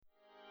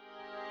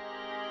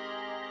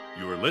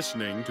You are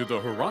listening to the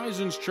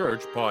Horizons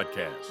Church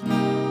podcast.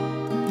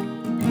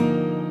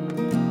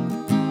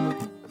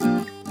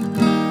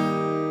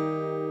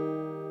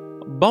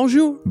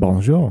 Bonjour.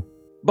 Bonjour.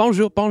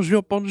 Bonjour,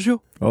 bonjour,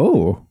 bonjour.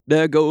 Oh,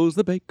 There goes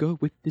the baker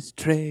with his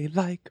tray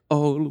like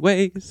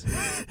always.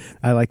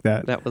 I like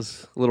that. That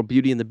was a little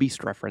Beauty and the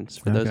Beast reference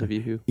for those Okay. of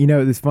you who... You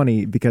know, it's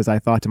funny because I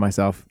thought to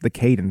myself, the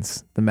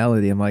cadence, the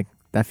melody, I'm like,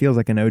 that feels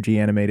like an OG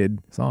animated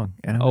song.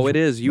 And I Oh, was- it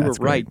is. You were that's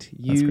great. right.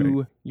 That's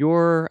great.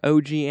 Your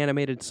OG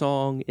animated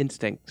song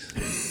instincts.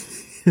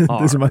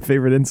 Those are my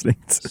favorite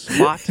instincts.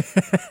 Spot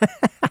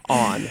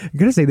on. I'm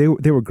gonna say they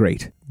were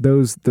great.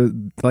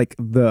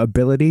 The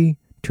ability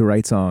to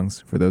write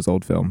songs for those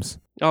old films,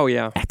 Oh,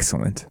 yeah.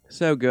 excellent.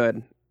 So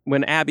good.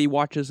 When Abby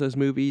watches those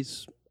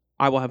movies,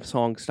 I will have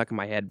songs stuck in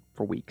my head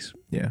for weeks.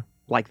 Yeah,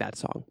 Like that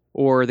song.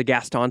 Or the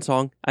Gaston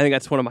song. I think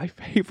that's one of my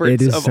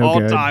favorites It is of so all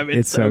good. time.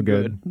 It's so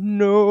good.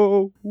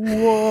 No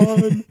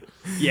one.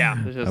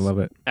 Yeah. It's just I love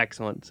it.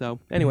 excellent. So,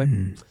 anyway,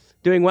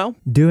 doing well?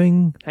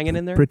 Doing Hanging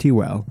in there? pretty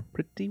well.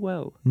 Pretty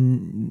well.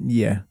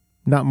 Yeah,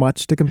 not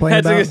much to complain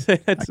about.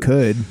 I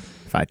could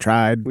if I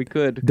tried. We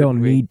could. Don't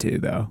couldn't we? need to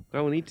though.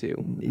 Don't need to.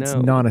 It's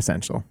No.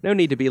 non-essential. No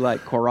need to be like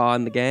Korra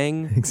and the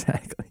gang.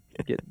 Exactly.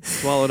 Get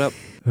swallowed up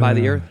by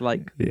the earth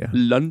like Yeah.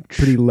 lunch.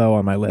 Pretty low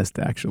on my list,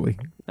 actually.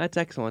 That's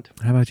excellent.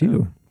 How about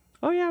you?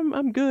 Oh yeah,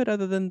 I'm good.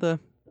 Other than the,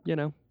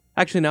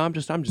 Actually, no, I'm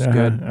just good. I'm was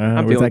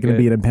feeling that going to good.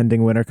 be an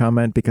impending winter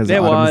comment because It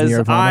autumn is was. near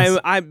upon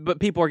us? But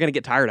people are gonna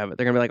get tired of it.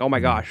 They're gonna be like, "Oh my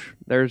gosh,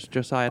 there's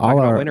Josiah All talking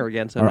about our- winter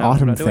again." So Our now I'm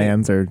autumn not doing it.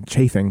 fans are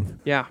chafing.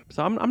 Yeah,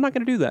 so I'm not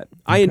gonna do that.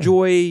 I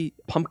enjoy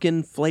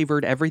pumpkin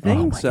flavored everything,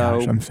 Oh my so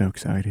gosh, I'm so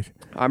excited.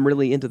 I'm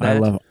really into that. I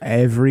love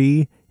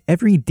every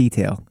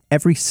detail,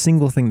 every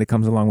single thing that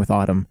comes along with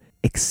autumn,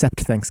 except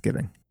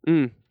Thanksgiving.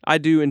 I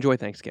do enjoy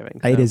Thanksgiving.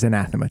 It so is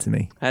anathema to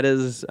me. That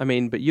is,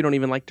 but you don't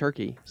even like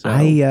turkey. So,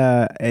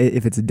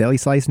 If it's a deli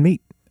sliced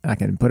meat, I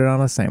can put it on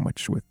a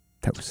sandwich with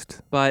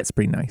toast. but It's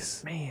pretty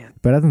nice. man,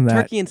 But other than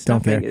that, turkey and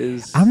don't stuffing care.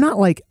 is. I'm not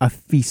like a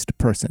feast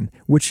person,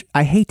 which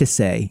I hate to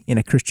say in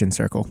a Christian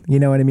circle. You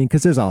know what I mean?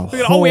 Because there's a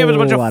whole we have a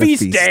bunch of lot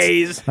feast feasts.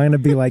 days. I'm gonna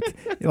be like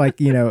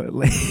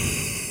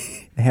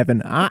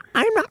heaven. I'm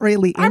not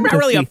really. I'm not into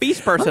really a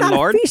feast person, I'm not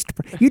Lord. A feast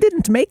you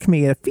didn't make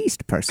me a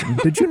feast person.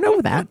 Did you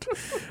know that?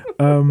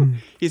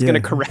 He's yeah. gonna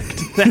correct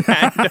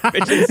that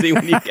deficiency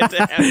when you get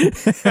to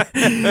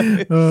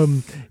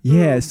heaven.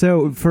 Yeah.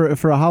 So for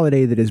a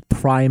holiday that is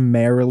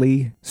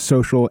primarily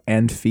social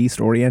and feast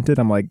oriented,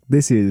 I'm like,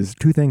 this is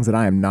two things that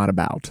I am not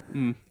about.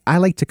 I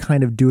like to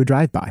kind of do a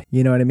drive-by.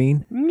 You know what I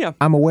mean? Yeah.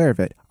 I'm aware of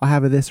it. I'll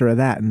have a this or a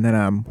that, and then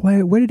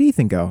where did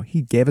Ethan go?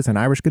 He gave us an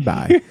Irish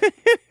goodbye.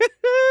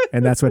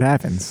 And that's what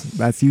happens.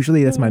 That's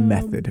my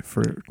method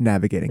for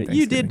navigating Thanksgiving.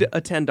 You did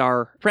attend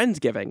our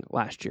Friendsgiving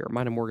last year,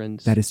 mine and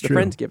Morgan's. That is the true.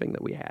 Friendsgiving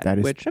that we had, That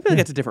is- which I feel like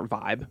it's a different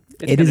vibe.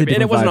 It is a and it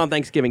different wasn't vibe on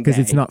Thanksgiving Day because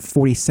it's not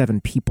 47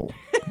 people.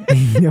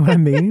 You know what I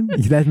mean?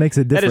 That makes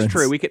a That difference. is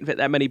true. We couldn't fit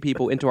that many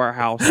people into our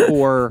house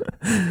or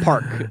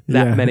park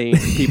that Yeah. many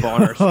people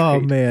on our street. Oh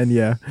man,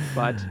 yeah.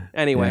 But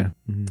anyway,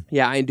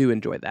 yeah, I do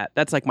enjoy that.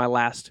 That's like my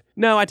last.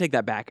 No, I take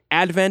that back.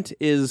 Advent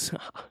is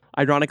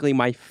ironically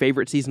my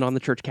favorite season on the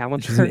church calendar.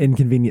 Which is an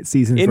inconvenient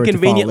season for it to fall in.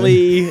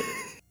 Inconveniently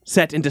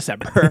set in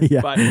December. Yeah.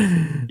 But,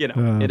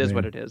 Oh, it is man.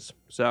 what it is.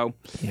 So,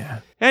 Yeah.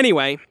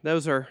 anyway,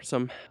 those are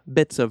some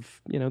bits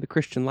of, the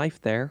Christian life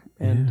there.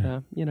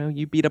 And,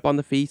 you beat up on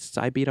the feasts.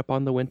 I beat up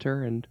on the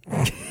winter. And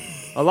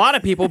a lot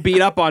of people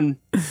beat up on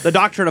the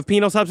doctrine of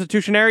penal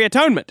substitutionary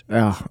atonement.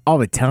 All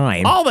the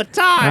time. All the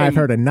time. I've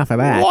heard enough of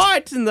that.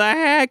 What in the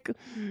heck?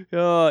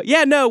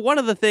 One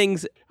of the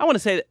things I want to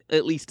say,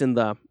 at least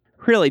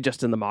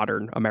just in the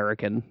modern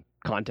American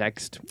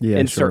context, Yeah,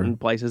 in sure. certain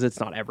places, it's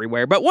not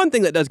everywhere. But one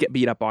thing that does get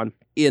beat up on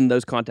in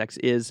those contexts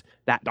is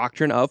that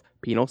doctrine of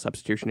penal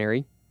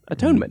substitutionary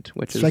atonement,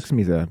 which Strikes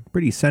me as a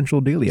pretty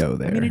central dealio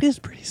there. it is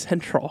pretty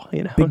central,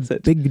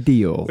 Big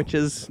deal. which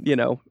is,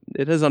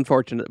 it is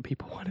unfortunate that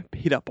people want to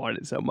beat up on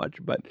it so much.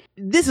 But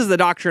this is the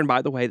doctrine,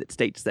 by the way, that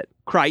states that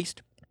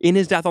Christ, in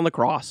his death on the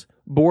cross,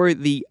 bore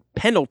the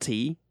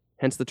penalty,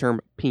 hence the term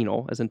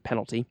penal, as in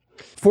penalty,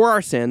 for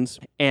our sins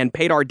and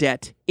paid our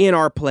debt in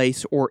our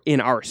place or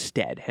in our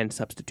stead, hence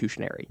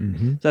substitutionary.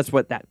 So that's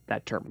what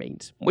that term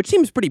means, which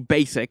seems pretty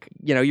basic.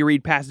 You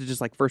read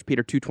passages like 1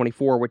 Peter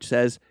 2:24, which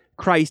says,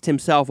 Christ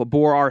himself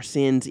bore our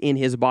sins in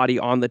his body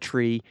on the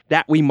tree,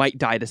 that we might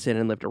die to sin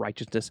and live to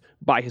righteousness.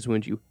 By his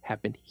wounds you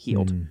have been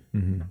healed.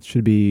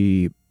 Should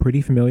be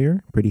pretty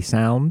familiar, pretty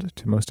sound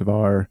to most of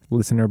our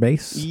listener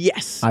base.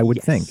 Yes. I would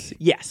yes, think.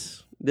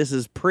 Yes. This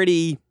is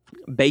pretty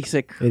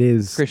basic It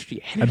is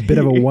Christianity. a bit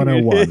of a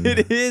 101.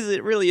 It is.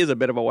 It really is a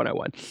bit of a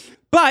 101.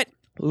 But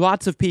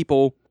lots of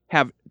people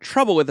have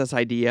trouble with this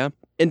idea.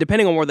 And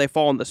depending on where they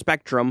fall on the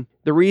spectrum,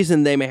 the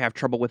reason they may have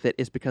trouble with it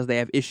is because they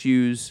have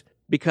issues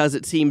because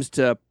it seems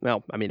to,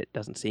 it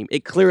doesn't seem,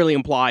 it clearly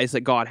implies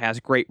that God has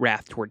great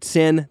wrath towards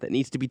sin that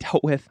needs to be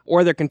dealt with,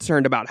 or they're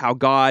concerned about how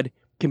God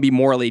can be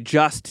morally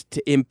just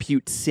to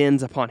impute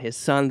sins upon his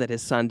son that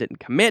his son didn't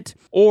commit,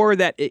 or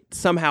that it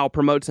somehow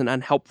promotes an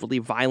unhelpfully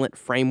violent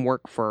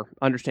framework for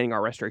understanding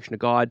our restoration to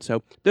God.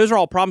 So those are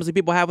all problems that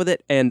people have with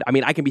it. And I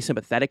mean, I can be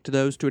sympathetic to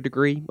those to a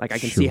degree. Like I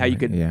can see how you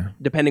could,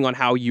 depending on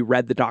how you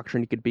read the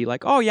doctrine, you could be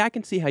like, oh yeah, I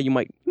can see how you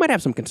might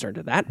have some concern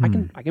to that.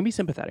 I can be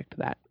sympathetic to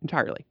that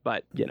entirely.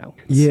 But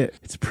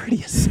it's pretty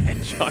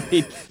essential. I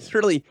mean, it's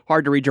really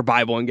hard to read your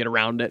Bible and get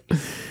around it.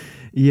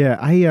 Yeah,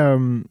 I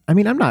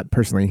mean, I'm not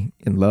personally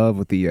in love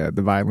with the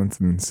violence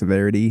and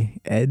severity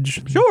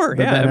edge. Sure,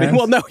 yeah. I mean,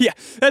 well, no, yeah.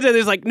 That's it.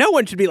 There's like, no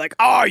one should be like,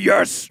 oh,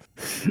 yes,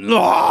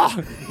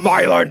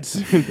 violence,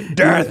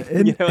 death.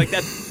 Like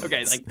that's,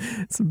 okay, like,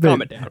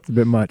 calm it down. It's a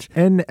bit much.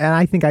 And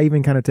I think I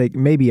even kind of take,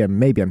 maybe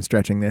I'm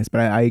stretching this,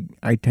 but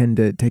I tend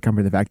to take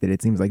comfort in the fact that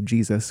it seems like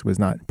Jesus was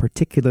not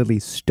particularly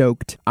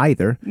stoked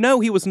either.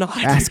 No, he was not.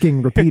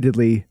 Asking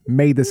repeatedly,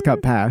 may this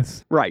cup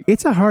pass? Right.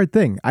 It's a hard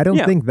thing. I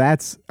don't think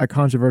that's a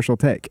controversial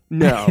take.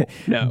 No.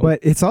 But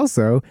it's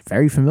also a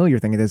very familiar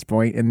thing at this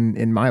point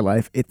in my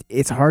life.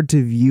 It's hard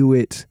to view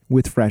it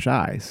with fresh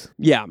eyes.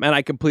 Yeah, and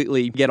I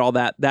completely get all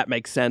that. That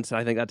makes sense, and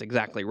I think that's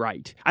exactly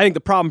right. I think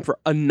the problem for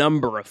a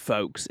number of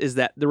folks is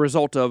that the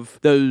result of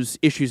those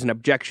issues and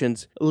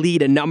objections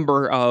lead a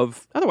number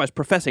of otherwise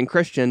professing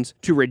Christians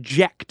to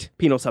reject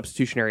penal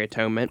substitutionary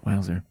atonement.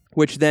 Wowzer.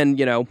 Which then,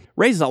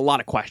 raises a lot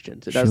of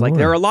questions. It does. Like,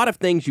 there are a lot of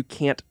things you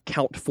can't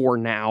count for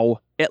now,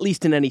 at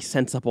least in any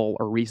sensible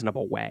or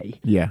reasonable way.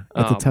 Yeah,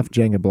 it's a tough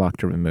Jenga block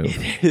to remove.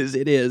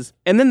 It is.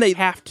 And then they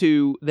have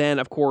to then,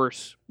 of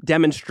course,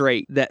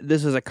 demonstrate that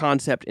this is a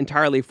concept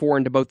entirely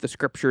foreign to both the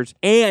scriptures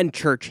and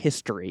church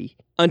history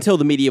until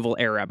the medieval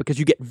era, because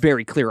you get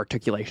very clear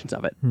articulations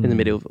of it in the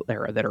medieval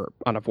era that are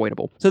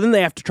unavoidable. So then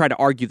they have to try to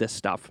argue this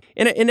stuff.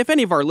 And if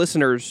any of our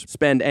listeners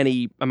spend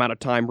any amount of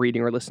time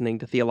reading or listening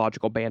to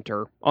theological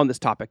banter on this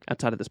topic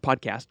outside of this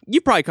podcast,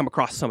 you've probably come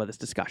across some of this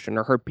discussion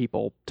or heard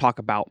people talk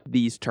about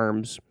these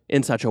terms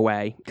in such a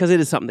way, because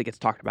it is something that gets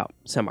talked about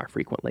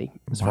semi-frequently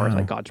as far as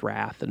like God's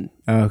wrath and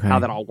how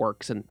that all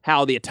works and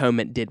how the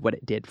atonement did what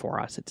it did for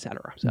us,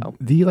 etc. So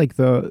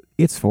the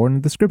it's foreign to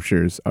the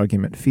scriptures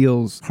argument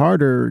feels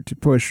harder to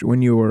push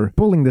when you're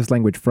pulling this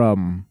language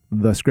from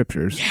the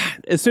scriptures. Yeah.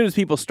 As soon as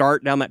people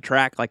start down that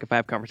track, like if I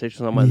have conversations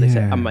with someone, they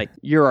say, I'm like,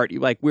 you're already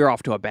like, we're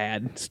off to a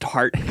bad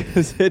start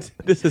because this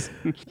is.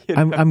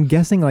 I'm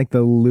guessing like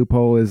the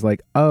loophole is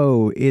like,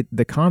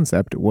 the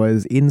concept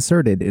was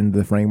inserted into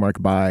the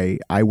framework by,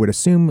 I would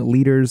assume,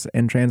 leaders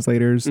and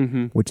translators,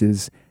 which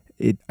is.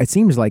 It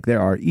seems like there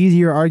are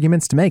easier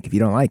arguments to make if you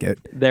don't like it.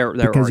 There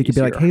because you could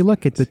be like, hey,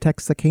 look, it's the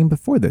text that came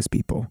before those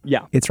people.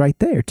 Yeah. It's right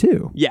there,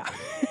 too. Yeah.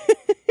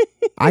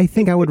 I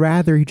think I would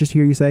rather just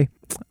hear you say,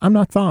 I'm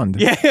not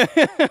fond. Yeah.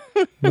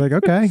 Like,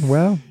 okay,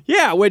 well.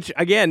 Yeah, which,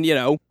 again,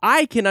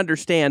 I can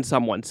understand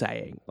someone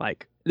saying,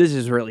 like, this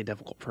is really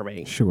difficult for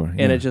me. Sure.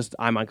 And it's just,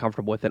 I'm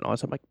uncomfortable with it. And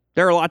also, I'm like,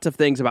 there are lots of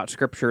things about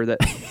scripture that,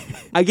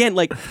 again,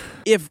 like,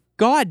 if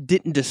God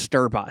didn't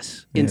disturb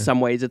us in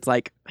some ways, it's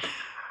like,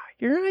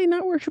 you're really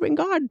not worshiping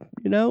God,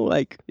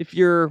 like if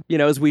you're,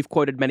 as we've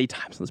quoted many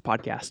times on this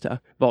podcast,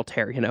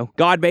 Voltaire,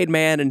 God made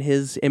man in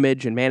his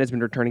image and man has been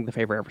returning the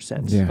favor ever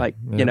since. Yeah,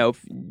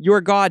 if your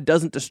God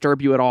doesn't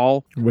disturb you at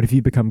all. What have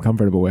you become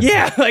comfortable with?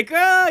 Yeah, like,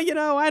 I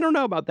don't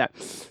know about that.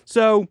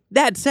 So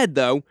that said,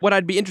 though, what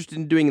I'd be interested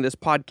in doing in this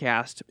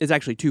podcast is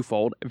actually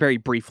twofold, very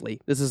briefly.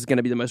 This is going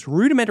to be the most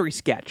rudimentary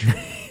sketch,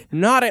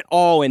 not at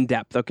all in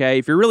depth, okay?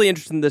 If you're really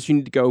interested in this, you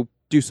need to go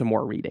do some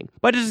more reading.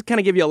 But just kind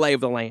of give you a lay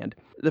of the land.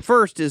 The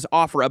first is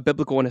offer a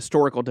biblical and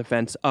historical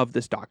defense of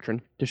this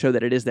doctrine to show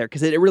that it is there,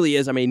 because it really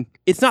is. I mean,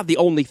 it's not the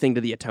only thing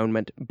to the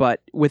atonement,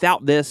 but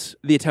without this,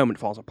 the atonement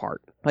falls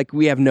apart. Like,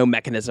 we have no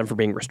mechanism for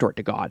being restored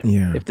to God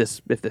if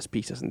this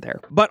piece isn't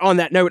there. But on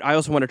that note, I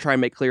also want to try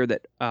and make clear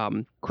that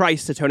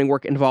Christ's atoning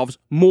work involves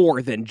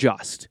more than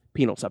just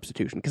penal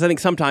substitution, because I think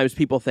sometimes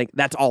people think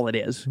that's all it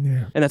is,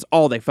 and that's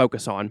all they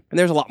focus on, and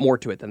there's a lot more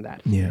to it than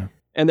that. Yeah.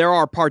 And there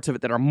are parts of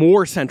it that are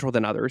more central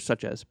than others,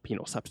 such as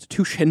penal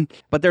substitution,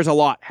 but there's a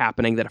lot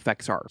happening that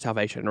affects our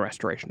salvation and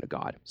restoration to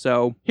God.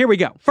 So here we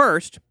go.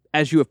 First,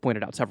 as you have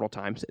pointed out several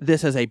times,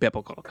 this is a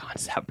biblical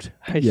concept.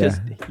 You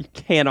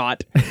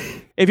cannot,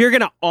 if you're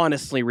going to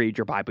honestly read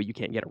your Bible, you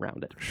can't get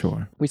around it.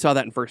 Sure. We saw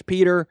that in 1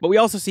 Peter, but we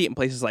also see it in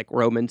places like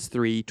Romans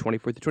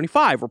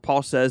 3:24-25, where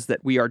Paul says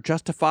that we are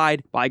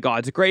justified by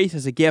God's grace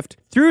as a gift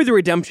through the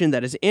redemption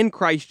that is in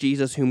Christ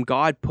Jesus, whom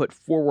God put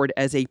forward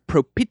as a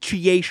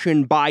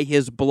propitiation by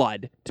his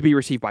blood to be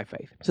received by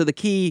faith. So the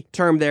key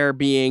term there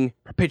being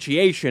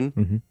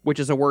propitiation, which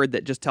is a word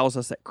that just tells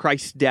us that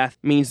Christ's death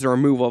means the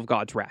removal of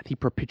God's wrath. He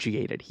propitiated.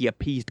 He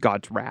appeased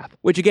God's wrath,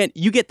 which again,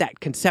 you get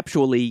that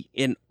conceptually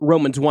in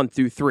Romans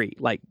 1-3.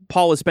 Like,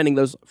 Paul is spending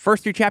those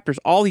first 3 chapters,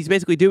 all he's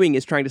basically doing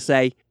is trying to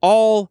say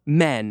all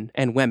men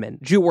and women,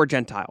 Jew or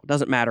Gentile,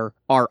 doesn't matter,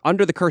 are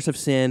under the curse of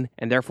sin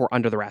and therefore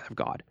under the wrath of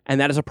God.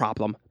 And that is a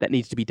problem that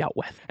needs to be dealt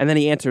with. And then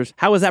he answers,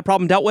 how is that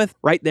problem dealt with?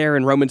 Right there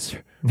in Romans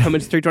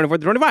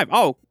 3:24-25.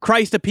 Oh,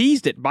 Christ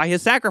appeased it by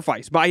his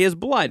sacrifice, by his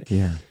blood.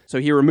 Yeah. So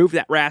he removed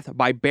that wrath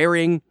by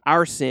bearing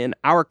our sin,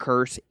 our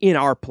curse in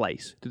our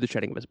place through the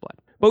shedding of his blood.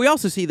 But we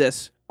also see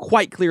this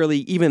quite clearly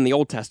even in the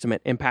Old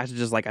Testament in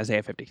passages like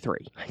Isaiah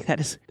 53.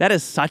 That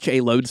is such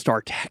a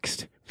lodestar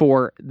text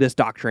for this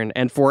doctrine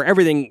and for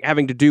everything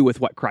having to do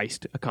with what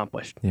Christ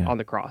accomplished on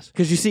the cross.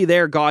 Because you see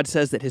there, God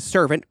says that his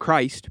servant,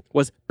 Christ,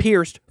 was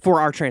pierced for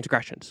our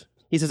transgressions.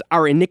 He says,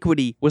 our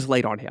iniquity was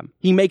laid on him.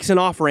 He makes an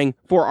offering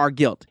for our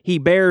guilt. He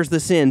bears the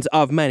sins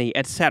of many,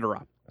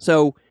 etc.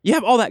 So you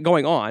have all that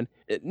going on.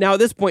 Now, at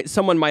this point,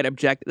 someone might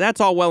object,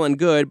 that's all well and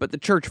good, but the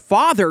church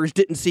fathers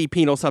didn't see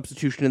penal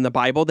substitution in the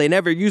Bible. They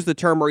never use the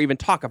term or even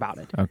talk about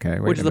it. Okay,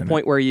 which is the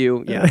point where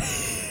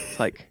it's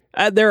like,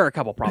 there are a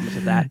couple problems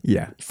with that.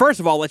 Yeah. First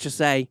of all, let's just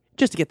say,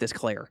 just to get this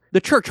clear,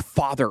 the church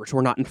fathers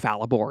were not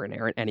infallible or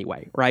inerrant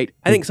anyway, right?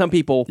 I think some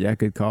people... Yeah,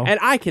 good call. And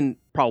I can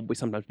probably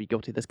sometimes be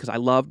guilty of this because I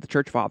love the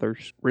church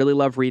fathers, really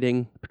love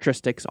reading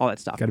patristics, all that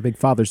stuff. Got a big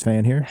Fathers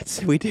fan here.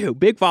 We do.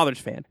 Big Fathers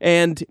fan.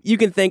 And you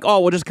can think, oh,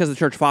 well, just because the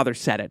church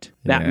fathers said it,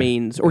 that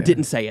means, or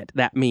didn't say it,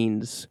 that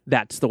means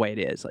that's the way it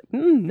is. Like,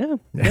 no.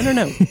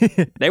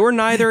 They were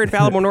neither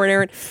infallible nor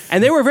inerrant.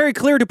 And they were very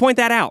clear to point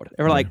that out.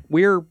 They were like,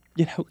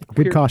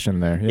 good caution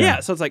there.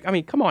 Yeah, so it's like, I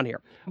mean, come on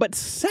here. But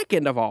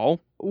second of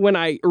all, when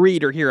I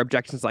read or hear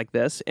objections like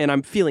this, and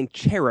I'm feeling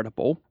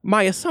charitable,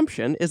 my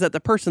assumption is that the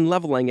person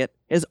leveling it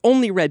has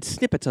only read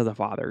snippets of the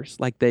fathers.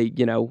 Like they,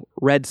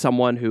 read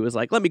someone who was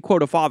like, let me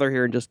quote a father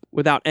here and just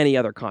without any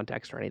other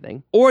context or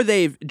anything. Or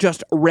they've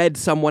just read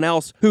someone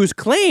else who's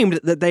claimed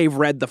that they've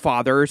read the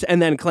fathers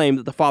and then claimed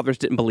that the fathers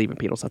didn't believe in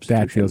penal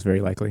substitution. That feels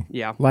very likely.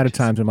 Yeah. A lot of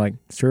times I'm like,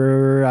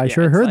 I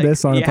sure heard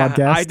this on a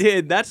podcast. I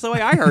did. That's the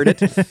way I heard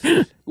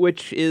it.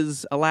 Which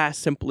is, alas,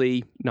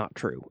 simply not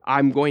true.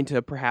 I'm going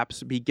to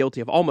perhaps be guilty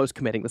of almost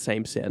committing the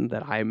same sin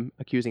that I'm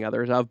accusing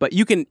others of, but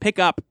you can pick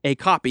up a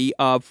copy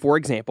of, for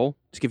example,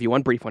 to give you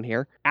one brief one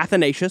here,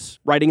 Athanasius,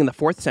 writing in the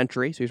 4th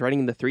century, so he's writing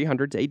in the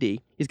 300s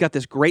AD. He's got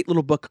this great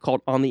little book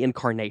called On the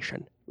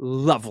Incarnation.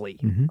 Lovely,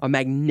 a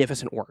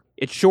magnificent work.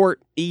 It's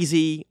short,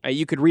 easy.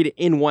 You could read it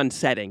in one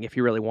setting if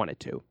you really wanted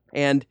to.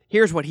 And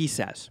here's what he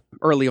says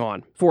early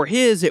on. For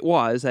his it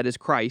was, that is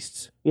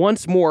Christ's,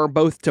 once more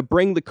both to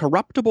bring the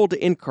corruptible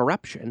to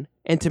incorruption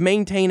and to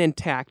maintain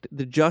intact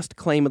the just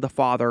claim of the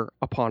Father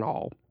upon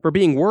all. For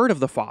being word of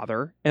the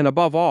Father, and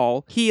above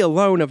all, he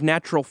alone of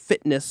natural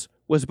fitness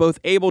was both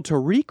able to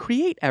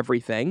recreate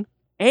everything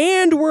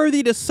and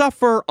worthy to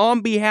suffer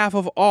on behalf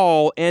of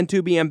all and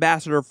to be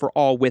ambassador for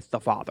all with the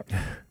Father.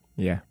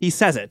 Yeah. He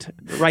says it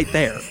right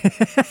there.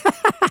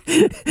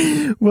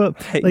 Well,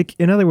 like,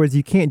 in other words,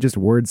 you can't just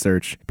word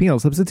search penal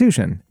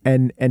substitution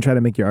and try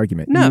to make your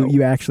argument. No.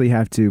 You actually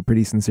have to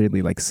pretty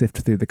sincerely, sift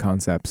through the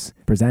concepts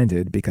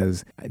presented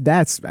because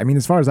that's,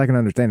 as far as I can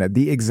understand it,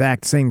 the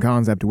exact same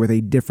concept with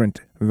a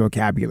different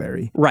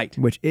vocabulary. Right.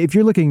 Which, if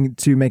you're looking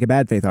to make a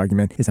bad faith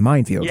argument, is a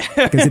minefield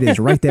because it is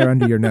right there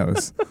under your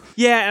nose.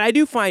 Yeah, and I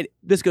do find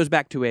this goes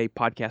back to a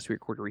podcast we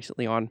recorded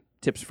recently on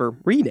tips for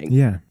reading.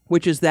 Yeah.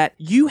 Which is that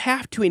you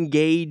have to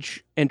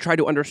engage and try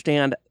to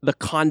understand the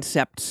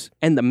concepts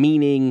and the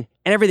meaning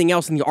and everything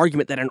else in the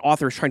argument that an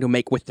author is trying to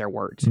make with their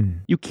words.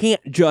 You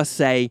can't just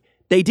say,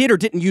 they did or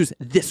didn't use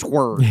this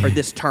word or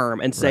this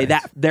term and say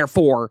that,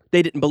 therefore,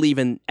 they didn't believe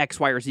in X,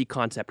 Y, or Z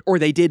concept, or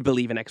they did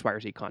believe in X, Y, or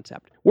Z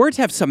concept. Words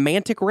have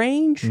semantic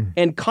range,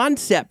 and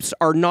concepts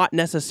are not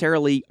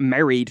necessarily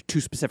married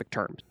to specific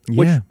terms,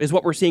 which is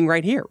what we're seeing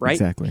right here, right?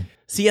 Exactly.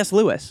 C.S.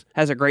 Lewis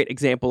has a great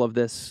example of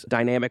this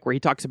dynamic where he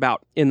talks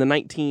about in the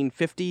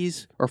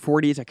 1950s or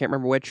 40s, I can't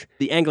remember which,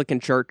 the Anglican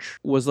Church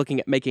was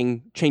looking at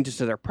making changes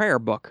to their prayer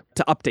book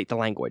to update the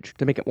language,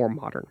 to make it more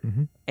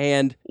modern.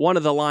 And one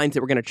of the lines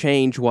that were going to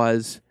change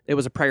was, it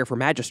was a prayer for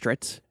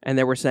magistrates, and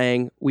they were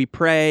saying, we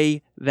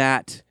pray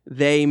that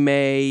they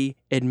may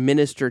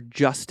administer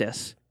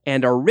justice.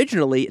 And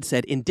originally it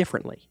said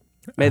indifferently.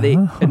 May they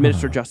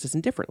administer justice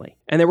indifferently.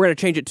 And they were going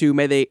to change it to,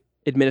 may they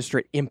administer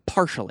it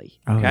impartially.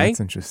 Oh, okay? That's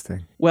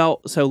interesting.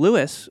 Well, so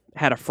Lewis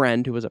had a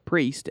friend who was a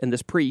priest, and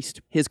this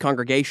priest, his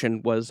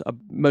congregation was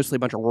mostly a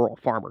bunch of rural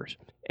farmers.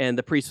 And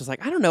the priest was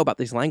like, I don't know about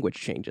these language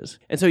changes.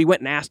 And so he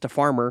went and asked a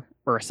farmer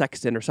or a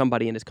sexton or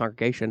somebody in his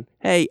congregation,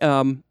 hey,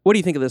 what do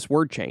you think of this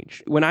word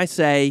change? When I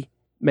say,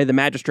 may the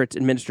magistrates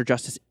administer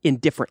justice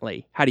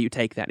indifferently, how do you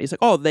take that? He's like,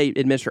 oh, they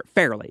administer it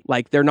fairly.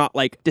 Like, they're not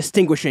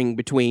distinguishing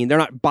between, they're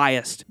not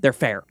biased, they're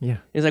fair. Yeah.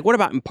 He's like, what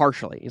about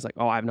impartially? He's like,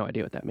 oh, I have no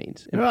idea what that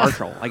means.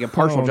 Impartial,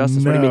 impartial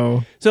justice, no. what do you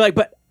mean? So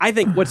but I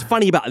think what's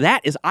funny about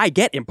that is I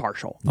get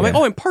impartial. I'm like,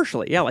 oh,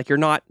 impartially. Yeah, you're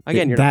not,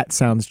 again, you're that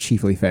sounds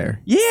chiefly fair.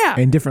 Yeah.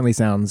 Indifferently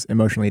sounds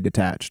emotionally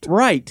detached.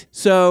 Right.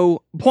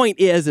 So point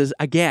is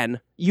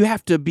again, you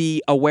have to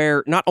be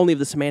aware not only of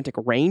the semantic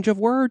range of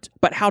words,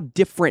 but how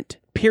different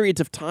periods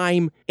of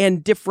time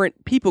and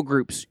different people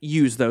groups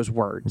use those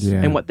words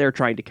and what they're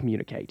trying to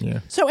communicate.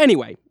 Yeah. So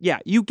anyway,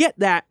 you get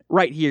that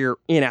right here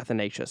in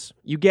Athanasius.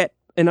 You get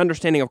an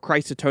understanding of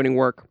Christ's atoning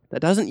work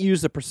that doesn't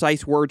use the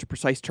precise words or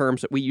precise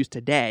terms that we use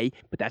today,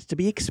 but that's to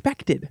be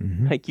expected.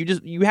 Like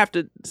you have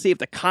to see if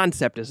the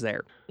concept is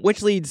there,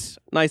 which leads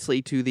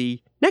nicely to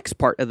the next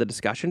part of the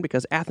discussion,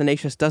 because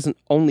Athanasius doesn't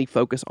only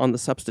focus on the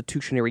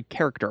substitutionary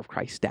character of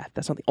Christ's death.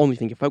 That's not the only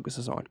thing he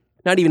focuses on.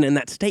 not even in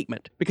that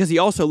statement, because he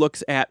also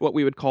looks at what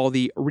we would call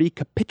the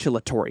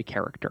recapitulatory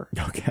character.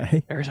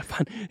 Okay. There's a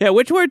fun. Yeah,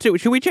 which word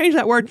should we change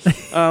that word?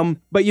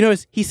 But you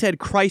notice he said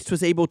Christ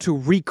was able to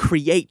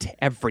recreate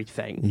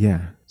everything.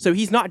 Yeah. So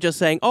he's not just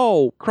saying,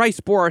 oh,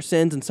 Christ bore our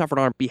sins and suffered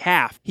on our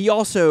behalf. He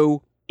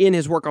also, in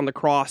his work on the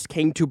cross,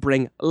 came to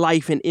bring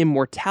life and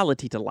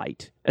immortality to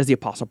light, as the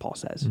Apostle Paul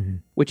says,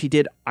 which he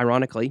did,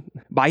 ironically,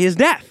 by his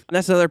death. And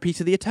that's another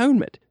piece of the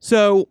atonement.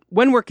 So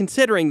when we're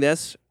considering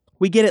this,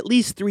 we get at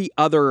least 3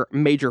 other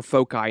major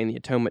foci in the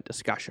atonement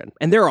discussion.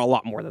 And there are a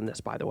lot more than this,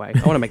 by the way. I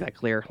want to make that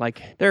clear.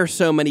 Like, there are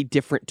so many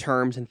different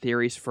terms and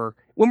theories for...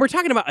 When we're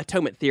talking about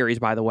atonement theories,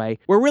 by the way,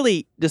 we're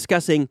really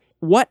discussing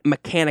what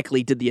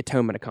mechanically did the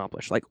atonement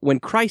accomplish. Like, when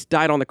Christ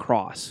died on the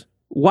cross,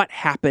 what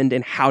happened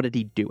and how did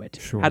he do it?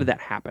 Sure. How did that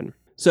happen?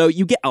 So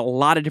you get a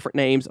lot of different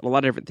names and a lot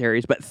of different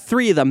theories, but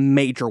 3 of the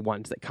major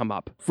ones that come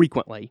up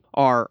frequently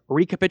are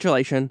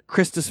recapitulation,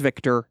 Christus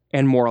Victor,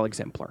 and moral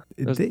exemplar.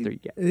 Those are the 3 you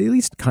get. At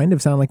least kind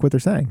of sound like what they're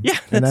saying. Yeah,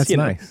 and that's you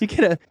know, nice. You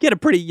get a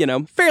pretty,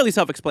 fairly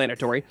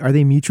self-explanatory. Are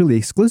they mutually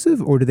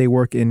exclusive or do they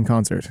work in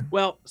concert?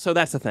 Well, so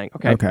that's the thing,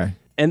 okay? Okay.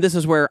 And this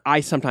is where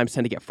I sometimes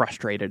tend to get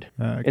frustrated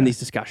Okay. in these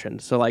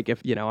discussions. So like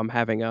if, I'm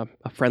having a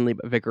friendly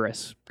but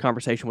vigorous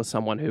conversation with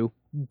someone who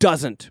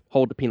doesn't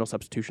hold to penal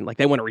substitution, like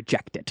they want to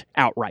reject it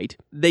outright,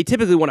 they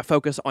typically want to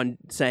focus on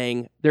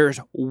saying there's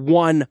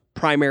one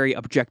primary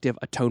objective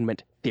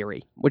atonement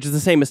theory, which is the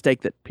same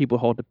mistake that people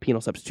who hold to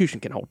penal substitution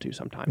can hold to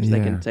sometimes. They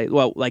can say,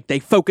 well, like they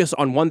focus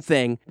on one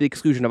thing, the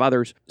exclusion of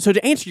others. So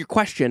to answer your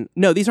question,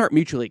 no, these aren't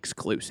mutually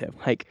exclusive.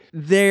 Like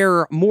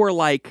they're more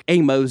like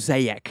a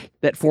mosaic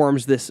that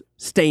forms this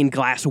stained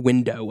glass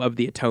window of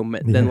the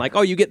atonement than like,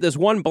 oh, you get this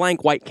one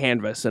blank white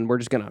canvas and we're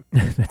just going to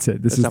That's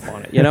it. This put stuff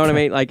on it. You know what I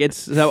mean? Like it's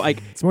so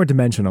like, it's more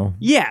dimensional.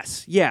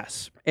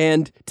 yes.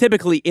 And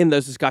typically in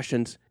those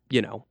discussions,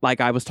 like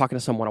I was talking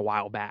to someone a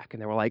while back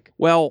and they were like,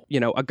 well,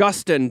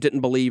 Augustine didn't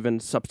believe in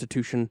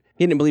substitution.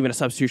 He didn't believe in a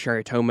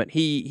substitutionary atonement.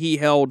 He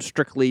held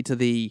strictly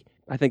to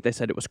I think they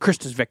said it was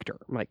Christus Victor.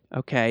 I'm like,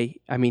 okay.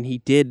 I mean, he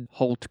did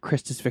hold to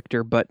Christus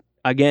Victor, but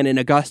again, in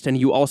Augustine,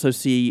 you also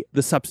see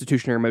the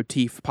substitutionary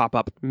motif pop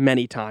up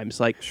many times.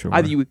 Like Sure.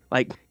 either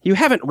you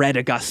haven't read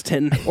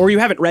Augustine or you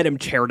haven't read him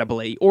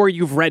charitably, or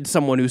you've read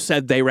someone who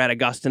said they read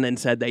Augustine and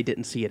said they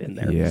didn't see it in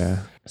there.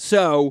 Yeah.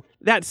 So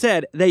that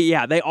said,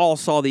 they all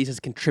saw these as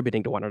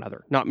contributing to one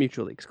another, not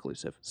mutually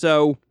exclusive.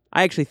 So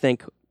I actually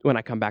think when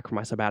I come back from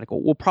my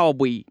sabbatical, we'll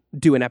probably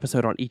do an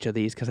episode on each of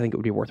these because I think it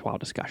would be a worthwhile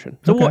discussion.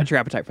 So Okay. what's your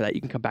appetite for that? You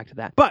can come back to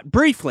that. But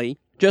briefly,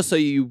 just so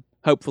you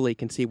hopefully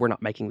can see we're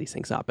not making these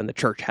things up and the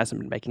church hasn't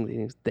been making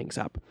these things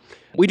up.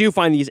 We do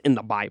find these in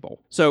the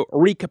Bible. So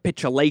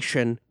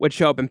recapitulation would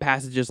show up in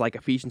passages like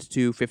Ephesians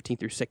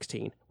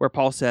 2:15-16, where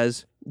Paul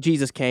says,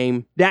 Jesus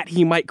came that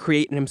he might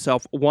create in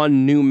himself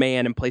one new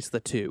man in place of the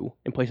two,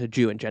 in place of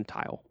Jew and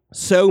Gentile,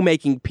 so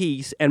making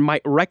peace and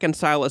might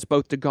reconcile us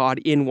both to God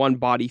in one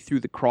body through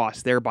the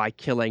cross, thereby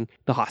killing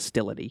the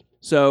hostility.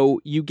 So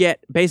you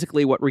get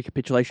basically what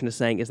recapitulation is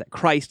saying is that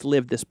Christ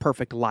lived this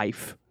perfect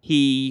life.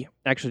 He,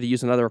 actually to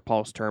use another of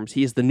Paul's terms,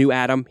 he is the new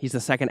Adam. He's the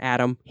second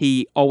Adam.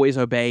 He always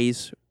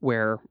obeys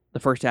where the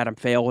first Adam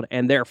failed,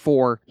 and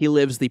therefore he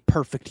lives the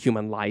perfect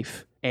human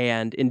life.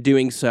 And in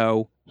doing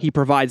so, he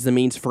provides the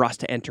means for us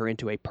to enter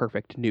into a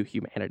perfect new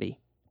humanity,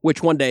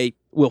 which one day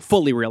we'll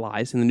fully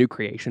realize in the new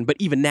creation, but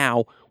even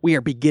now, we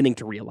are beginning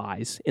to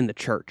realize in the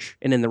church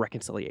and in the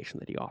reconciliation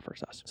that he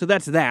offers us. So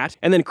that's that.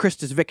 And then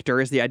Christus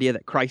Victor is the idea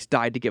that Christ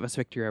died to give us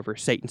victory over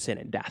Satan, sin,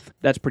 and death.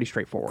 That's pretty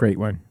straightforward. Great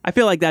one. I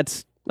feel like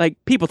that's, like,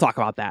 people talk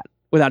about that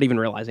without even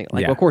realizing it.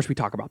 Like, Yeah. of course we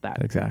talk about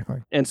that.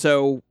 Exactly. And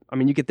so, I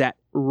mean, you get that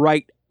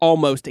right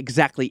almost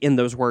exactly in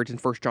those words in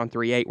 1 John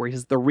 3:8, where he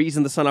says, the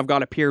reason the Son of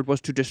God appeared was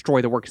to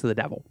destroy the works of the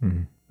devil.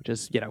 Mhm. Which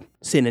is,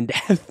 sin and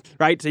death,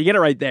 right? So you get it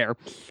right there.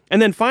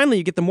 And then finally,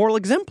 you get the moral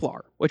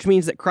exemplar, which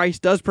means that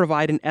Christ does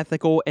provide an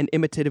ethical and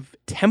imitative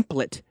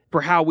template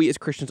for how we as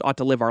Christians ought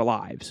to live our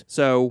lives.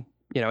 So,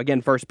 again,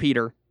 1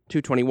 Peter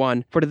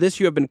 2:21, for to this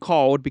you have been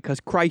called,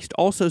 because Christ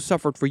also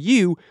suffered for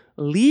you,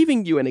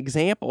 leaving you an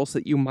example so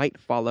that you might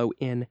follow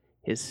in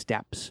his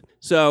steps.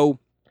 So,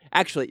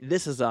 actually,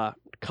 this is a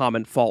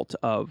common fault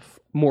of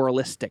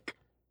moralistic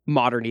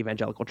modern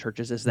evangelical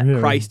churches, is that Really?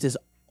 Christ is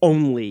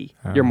only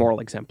your moral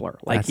exemplar.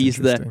 Like That's he's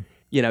the,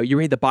 interesting. you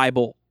read the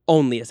Bible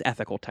only as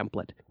ethical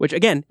template, which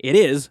again, it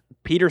is.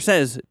 Peter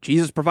says,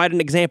 Jesus provided an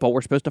example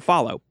we're supposed to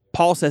follow.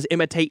 Paul says,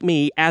 imitate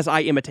me as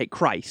I imitate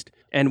Christ.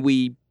 And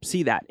we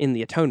see that in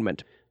the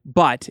atonement,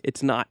 but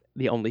it's not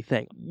the only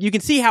thing. You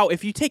can see how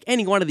if you take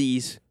any one of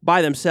these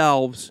by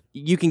themselves,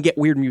 you can get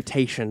weird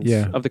mutations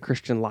Yeah. of the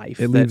Christian life.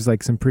 It that- leaves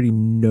like some pretty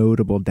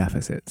notable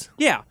deficits.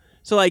 Yeah.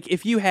 So like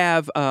if you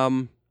have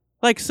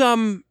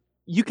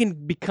you can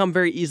become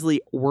very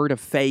easily word of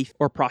faith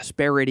or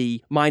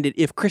prosperity minded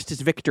if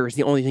Christus Victor is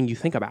the only thing you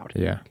think about.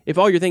 Yeah. If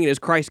all you're thinking is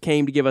Christ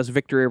came to give us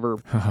victory over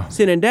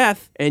sin and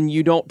death, and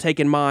you don't take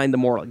in mind the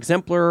moral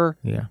exemplar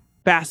Yeah.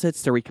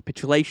 facets, the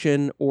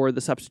recapitulation, or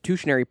the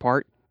substitutionary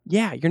part,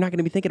 yeah, you're not going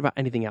to be thinking about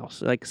anything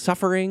else. Like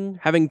suffering,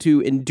 having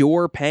to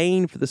endure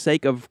pain for the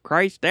sake of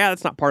Christ, yeah,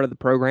 that's not part of the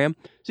program.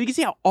 So you can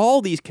see how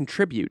all these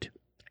contribute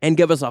and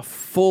give us a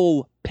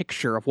full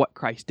picture of what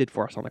Christ did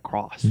for us on the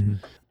cross.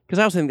 Because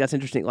I also think that's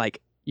interesting.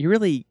 Like,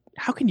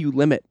 how can you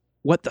limit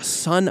what the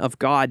Son of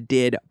God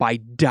did by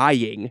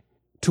dying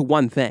to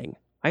one thing?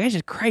 Like, that's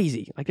just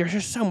crazy. Like, there's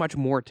just so much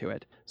more to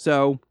it.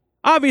 So,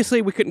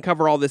 obviously, we couldn't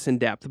cover all this in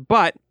depth,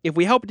 but if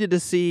we helped you to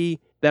see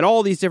that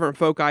all these different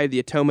foci of the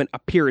atonement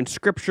appear in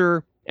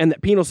Scripture, and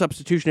that penal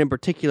substitution in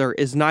particular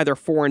is neither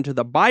foreign to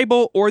the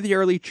Bible or the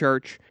early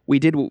church, we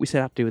did what we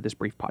set out to do with this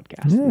brief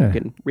podcast. Yeah. You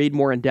can read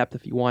more in depth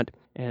if you want,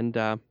 and,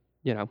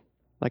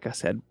 like I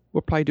said,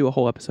 we'll probably do a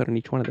whole episode on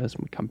each one of those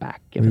when we come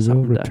back. We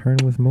will return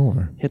with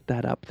more. Hit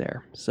that up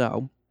there.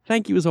 So,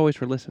 thank you as always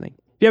for listening.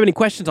 If you have any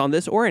questions on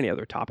this or any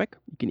other topic,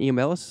 you can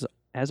email us,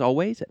 as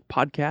always, at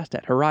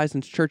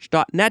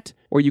podcast@horizonschurch.net,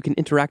 or you can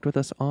interact with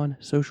us on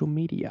social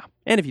media.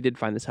 And if you did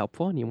find this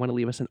helpful and you want to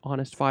leave us an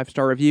honest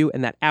 5-star review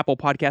in that Apple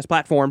Podcast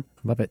platform,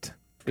 Love it.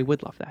 we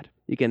would love that.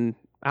 You can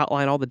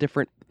outline all the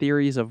different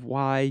theories of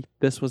why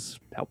this was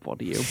helpful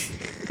to you.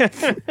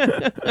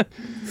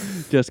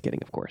 Just kidding,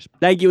 of course.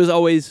 Thank you as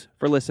always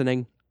for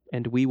listening,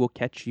 and we will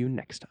catch you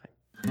next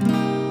time.